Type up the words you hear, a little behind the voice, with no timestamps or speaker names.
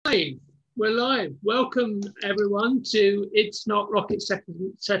Hey, we're live. Welcome everyone to It's Not Rocket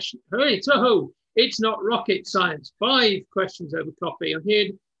second session. Hey, so it's not rocket science. 5 questions over coffee. I'm here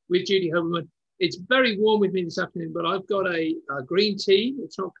with Judy Hoberman. It's very warm with me this afternoon, but I've got a green tea.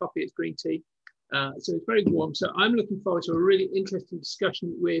 It's not coffee, it's green tea. So it's very warm. So I'm looking forward to a really interesting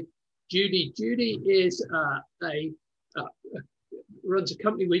discussion with Judy. Judy is runs a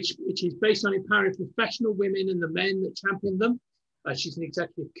company which is based on empowering professional women and the men that champion them. She's an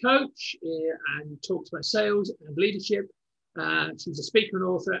executive coach and talks about sales and leadership. She's a speaker and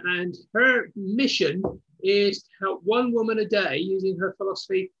author, and her mission is to help one woman a day using her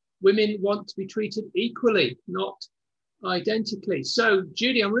philosophy. Women want to be treated equally, not identically. So,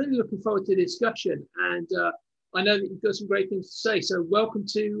 Judy, I'm really looking forward to the discussion, and I know that you've got some great things to say. So, welcome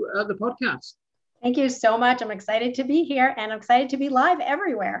to the podcast. Thank you so much. I'm excited to be here, and I'm excited to be live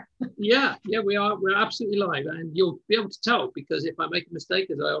everywhere. Yeah, we are. We're absolutely live, and you'll be able to tell because if I make a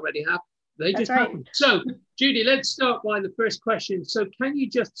mistake, as I already have, they just happen. So, Judy, let's start by the first question. So, can you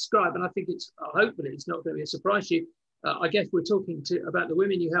just describe? And I think hopefully it's not going to be a surprise to you. I guess we're talking about the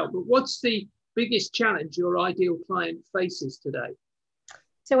women you help, but what's the biggest challenge your ideal client faces today?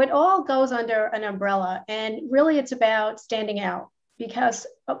 So it all goes under an umbrella, and really it's about standing out. Because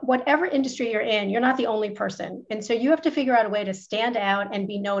whatever industry you're in, you're not the only person. And so you have to figure out a way to stand out and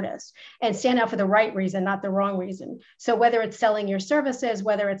be noticed, and stand out for the right reason, not the wrong reason. So whether it's selling your services,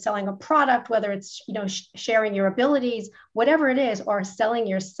 whether it's selling a product, whether it's sharing your abilities, whatever it is, or selling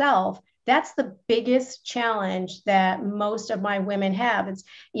yourself, that's the biggest challenge that most of my women have. It's,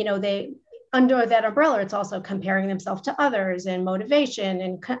 they under that umbrella, it's also comparing themselves to others and motivation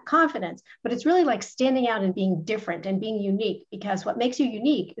and confidence. But it's really like standing out and being different and being unique, because what makes you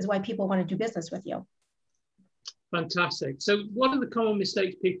unique is why people want to do business with you. Fantastic. So what are the common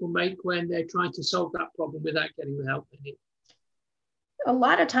mistakes people make when they're trying to solve that problem without getting the help they need? A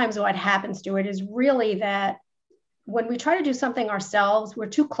lot of times what happens, Stuart, is really that when we try to do something ourselves, we're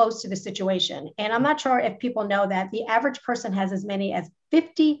too close to the situation. And I'm not sure if people know that the average person has as many as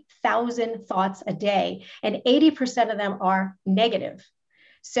 50,000 thoughts a day, and 80% of them are negative.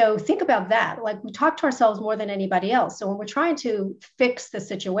 So think about that. Like, we talk to ourselves more than anybody else. So when we're trying to fix the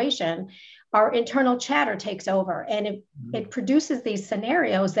situation, our internal chatter takes over, and it produces these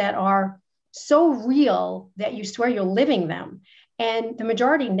scenarios that are so real that you swear you're living them. And the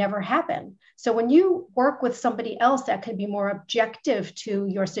majority never happen. So when you work with somebody else that can be more objective to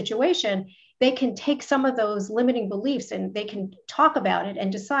your situation, they can take some of those limiting beliefs and they can talk about it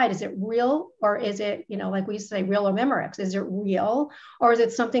and decide, is it real, or is it, like we used to say, real or Memorex? Is it real, or is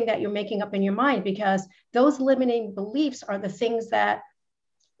it something that you're making up in your mind? Because those limiting beliefs are the things that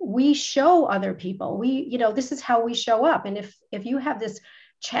we show other people. This is how we show up. And if you have this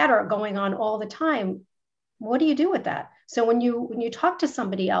chatter going on all the time, what do you do with that? So when you talk to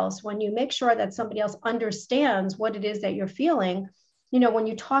somebody else, when you make sure that somebody else understands what it is that you're feeling, when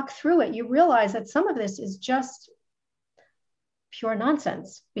you talk through it, you realize that some of this is just pure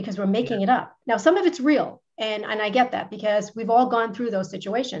nonsense because we're making it up. Now, some of it's real. And I get that because we've all gone through those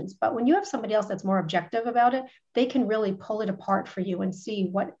situations. But when you have somebody else that's more objective about it, they can really pull it apart for you and see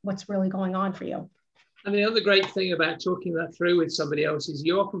what's really going on for you. And the other great thing about talking that through with somebody else is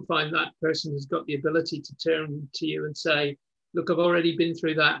you often find that person has got the ability to turn to you and say, look, I've already been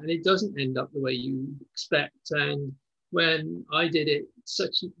through that, and it doesn't end up the way you expect. And when I did it,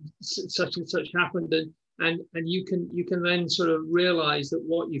 such and such happened. And you can then sort of realize that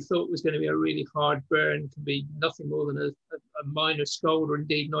what you thought was going to be a really hard burn can be nothing more than a minor scald, or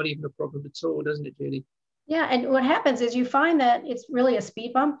indeed not even a problem at all, doesn't it, Judy? Yeah. And what happens is you find that it's really a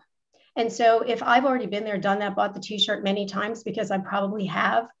speed bump. And so if I've already been there, done that, bought the t-shirt many times, because I probably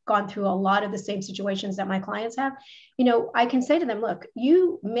have gone through a lot of the same situations that my clients have, I can say to them, look,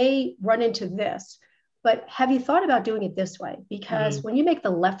 you may run into this, but have you thought about doing it this way? Because when you make the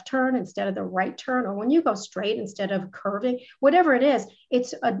left turn instead of the right turn, or when you go straight instead of curving, whatever it is,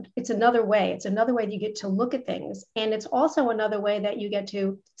 it's another way. It's another way that you get to look at things. And it's also another way that you get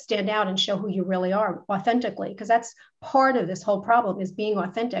to stand out and show who you really are authentically, because that's part of this whole problem, is being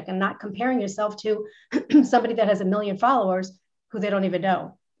authentic and not comparing yourself to somebody that has 1 million followers who they don't even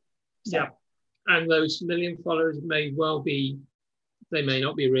know. So. Yeah. And those 1 million followers may not be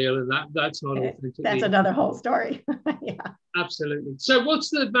real, and that's not authentic. That's another whole story. Yeah, absolutely. So what's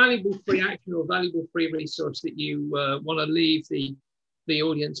the valuable free action or valuable free resource that you want to leave the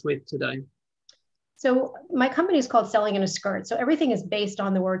audience with today? So my company is called Selling in a Skirt. So everything is based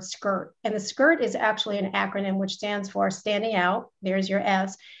on the word skirt. And the skirt is actually an acronym which stands for standing out. There's your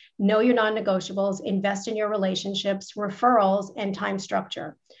S. Know your non-negotiables, invest in your relationships, referrals, and time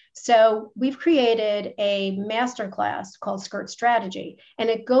structure. So we've created a masterclass called Skirt Strategy, and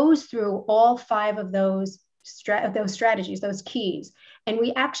it goes through all 5 of those strategies, those keys. And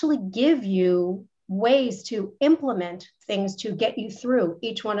we actually give you ways to implement things to get you through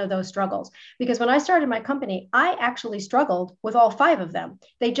each one of those struggles. Because when I started my company, I actually struggled with all 5 of them.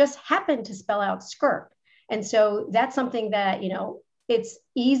 They just happened to spell out skirt. And so that's something that, it's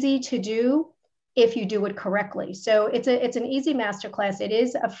easy to do if you do it correctly. So it's an easy masterclass. It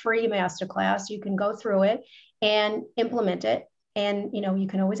is a free masterclass. You can go through it and implement it. And, you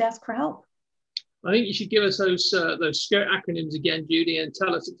can always ask for help. I think you should give us those SKIRT acronyms again, Judy, and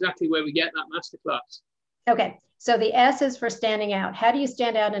tell us exactly where we get that masterclass. Okay. So the S is for standing out. How do you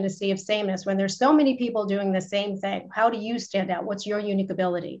stand out in a sea of sameness when there's so many people doing the same thing? How do you stand out? What's your unique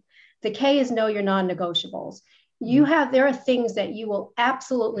ability? The K is know your non-negotiables. There are things that you will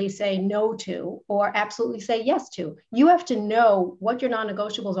absolutely say no to or absolutely say yes to. You have to know what your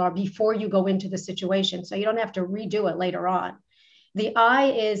non-negotiables are before you go into the situation, so you don't have to redo it later on. The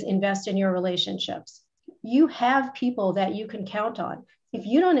I is invest in your relationships. You have people that you can count on. If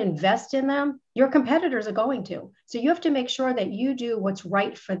you don't invest in them, your competitors are going to. So you have to make sure that you do what's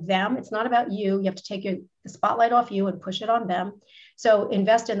right for them. It's not about you. You have to take the spotlight off you and push it on them. So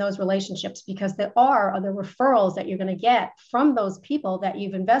invest in those relationships, because there are the referrals that you're going to get from those people that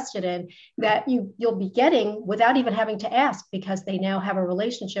you've invested in that you'll be getting without even having to ask, because they now have a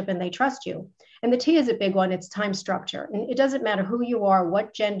relationship and they trust you. And the T is a big one. It's time structure. And it doesn't matter who you are,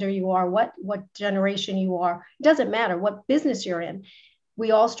 what gender you are, what generation you are. It doesn't matter what business you're in. We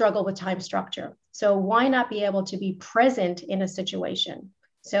all struggle with time structure. So why not be able to be present in a situation?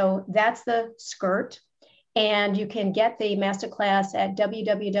 So that's the SKIRT. And you can get the masterclass at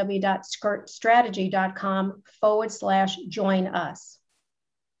www.skirtstrategy.com/join us.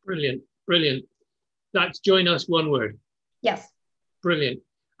 Brilliant. Brilliant. That's join us, one word. Yes. Brilliant.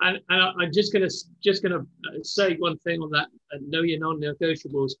 And I'm just gonna say one thing on that. Know your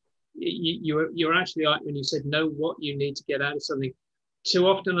non-negotiables. You're actually right when you said know what you need to get out of something. Too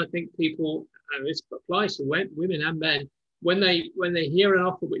often, I think people, and this applies to women and men, when they hear an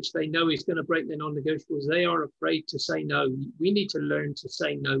offer which they know is going to break their non-negotiables, they are afraid to say no. We need to learn to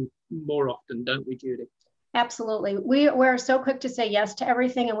say no more often, don't we, Judy? Absolutely. We're so quick to say yes to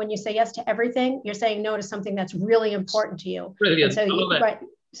everything. And when you say yes to everything, you're saying no to something that's really important to you. Brilliant.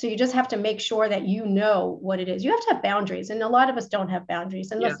 So you just have to make sure that you know what it is. You have to have boundaries. And a lot of us don't have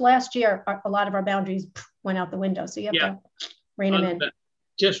boundaries. And this last year, a lot of our boundaries went out the window. So you have to rein them in.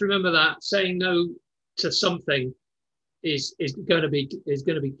 Just remember that saying no to something is going to be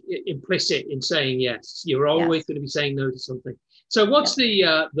implicit in saying yes. You're always going to be saying no to something. So what's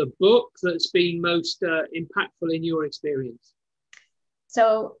the book that's been most impactful in your experience?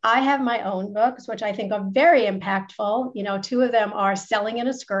 So I have my own books, which I think are very impactful. 2 of them are Selling in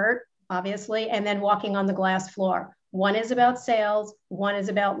a Skirt, obviously, and then Walking on the Glass Floor. One is about sales, one is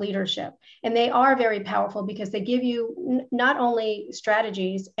about leadership. And they are very powerful because they give you not only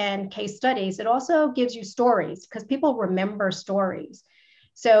strategies and case studies, it also gives you stories, because people remember stories.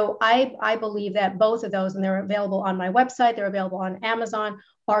 So I believe that both of those, and they're available on my website, they're available on Amazon,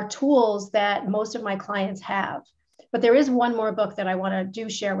 are tools that most of my clients have. But there is one more book that I want to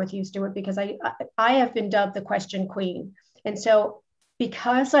share with you, Stuart, because I have been dubbed the question queen. And so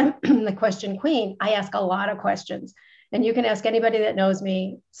because I'm the question queen, I ask a lot of questions. And you can ask anybody that knows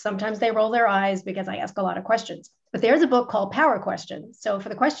me. Sometimes they roll their eyes because I ask a lot of questions. But there's a book called Power Questions. So for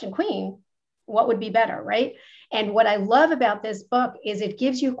the question queen, what would be better, right? And what I love about this book is it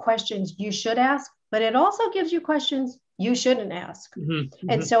gives you questions you should ask, but it also gives you questions you shouldn't ask. Mm-hmm.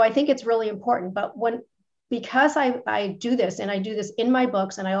 And so I think it's really important. But because I do this, and I do this in my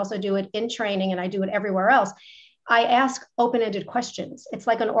books, and I also do it in training, and I do it everywhere else, I ask open-ended questions. It's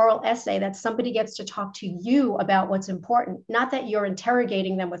like an oral essay that somebody gets to talk to you about what's important, not that you're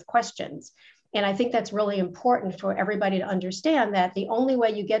interrogating them with questions. And I think that's really important for everybody to understand, that the only way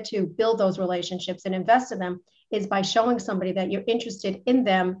you get to build those relationships and invest in them is by showing somebody that you're interested in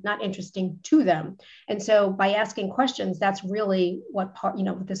them, not interesting to them. And so by asking questions, that's really what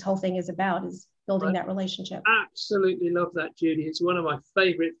what this whole thing is about, is building that relationship. Absolutely love that, Judy. It's one of my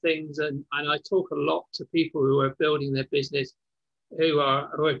favorite things. And I talk a lot to people who are building their business, who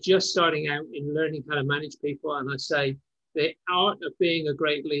are just starting out in learning how to manage people. And I say, the art of being a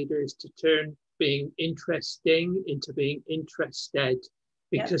great leader is to turn being interesting into being interested,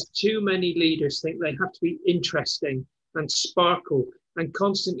 because too many leaders think they have to be interesting and sparkle and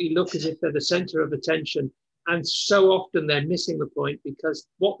constantly look as if they're the center of attention. And so often they're missing the point, because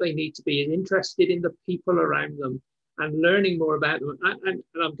what they need to be is interested in the people around them and learning more about them. And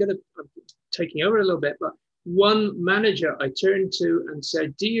I'm taking over a little bit, but one manager I turned to and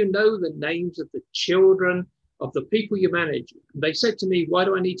said, do you know the names of the children of the people you manage? And they said to me, why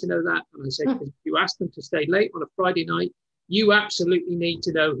do I need to know that? And I said, because if you ask them to stay late on a Friday night, you absolutely need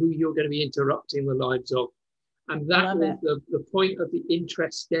to know who you're going to be interrupting the lives of. And that was the point of the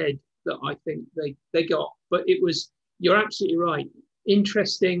interested that I think they got. But it was, you're absolutely right.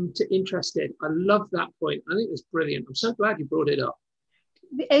 Interesting to interested. I love that point. I think it's brilliant. I'm so glad you brought it up.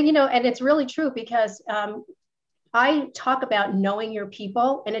 And, you know, and it's really true because I talk about knowing your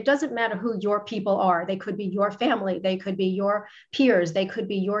people, and it doesn't matter who your people are. They could be your family. They could be your peers. They could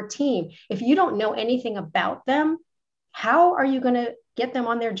be your team. If you don't know anything about them, how are you going to get them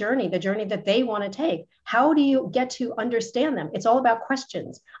on their journey, the journey that they want to take? How do you get to understand them? It's all about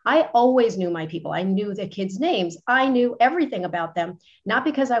questions. I always knew my people. I knew the kids' names. I knew everything about them, not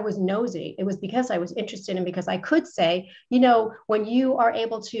because I was nosy. It was because I was interested and because I could say, you know, when you are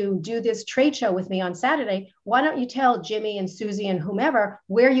able to do this trade show with me on Saturday, why don't you tell Jimmy and Susie and whomever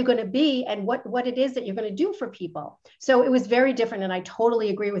where you're going to be and what it is that you're going to do for people? So it was very different. And I totally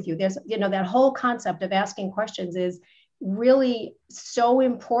agree with you. There's, you know, that whole concept of asking questions is really so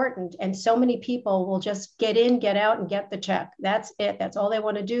important, and so many people will just get in, get out, and get the check. That's it. That's all they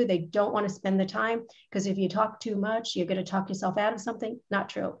want to do. They don't want to spend the time, because if you talk too much, you're going to talk yourself out of something. Not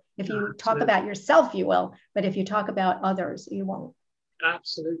true. If you talk about yourself, you will, but if you talk about others, you won't.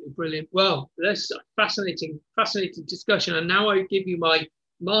 Absolutely brilliant. Well, that's a fascinating discussion. And now I give you my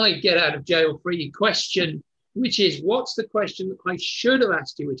get out of jail free question, which is, what's the question that I should have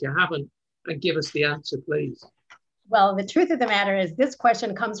asked you, which I haven't, and give us the answer, please. Well, the truth of the matter is this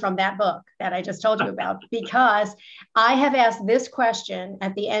question comes from that book that I just told you about, because I have asked this question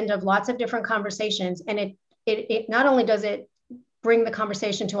at the end of lots of different conversations, and it not only does it bring the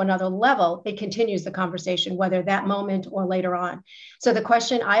conversation to another level, it continues the conversation, whether that moment or later on. So the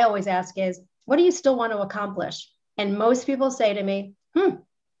question I always ask is, what do you still want to accomplish? And most people say to me, no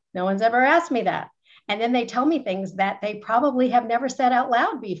one's ever asked me that. And then they tell me things that they probably have never said out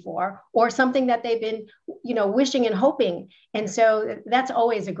loud before, or something that they've been, you know, wishing and hoping. And so that's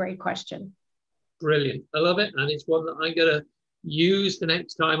always a great question. Brilliant. I love it. And it's one that I'm going to use the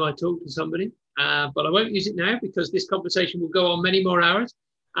next time I talk to somebody. But I won't use it now, because this conversation will go on many more hours.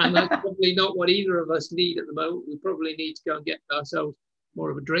 And that's probably not what either of us need at the moment. We probably need to go and get ourselves more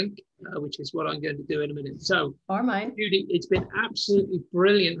of a drink, which is what I'm going to do in a minute. So, or mine. Judy, it's been absolutely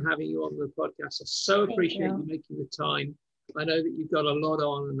brilliant having you on the podcast. I so appreciate you making the time. I know that you've got a lot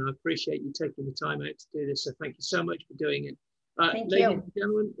on, and I appreciate you taking the time out to do this. So thank you so much for doing it. Ladies and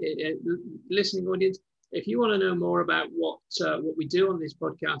gentlemen, listening audience, if you want to know more about what we do on this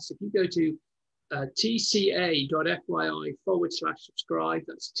podcast, if you go to tca.fyi/subscribe,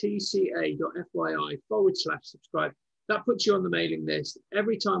 that's tca.fyi/subscribe. That puts you on the mailing list.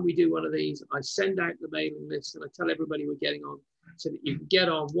 Every time we do one of these, I send out the mailing list and I tell everybody we're getting on, so that you can get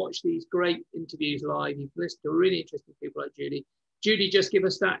on, watch these great interviews live. You can listen to really interesting people like Judy. Judy, just give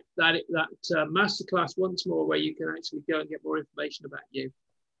us that masterclass once more, where you can actually go and get more information about you.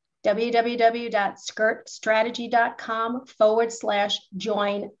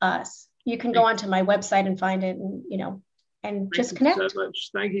 www.skirtstrategy.com/join us. You can go onto my website and find it, and, you know, and just connect.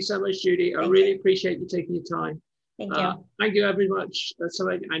 Thank you so much, Judy. I really appreciate you taking your time. Thank you. Thank you very much. And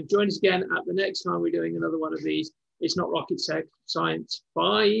join us again at the next time we're doing another one of these. It's not rocket science.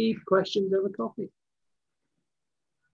 5 questions over coffee.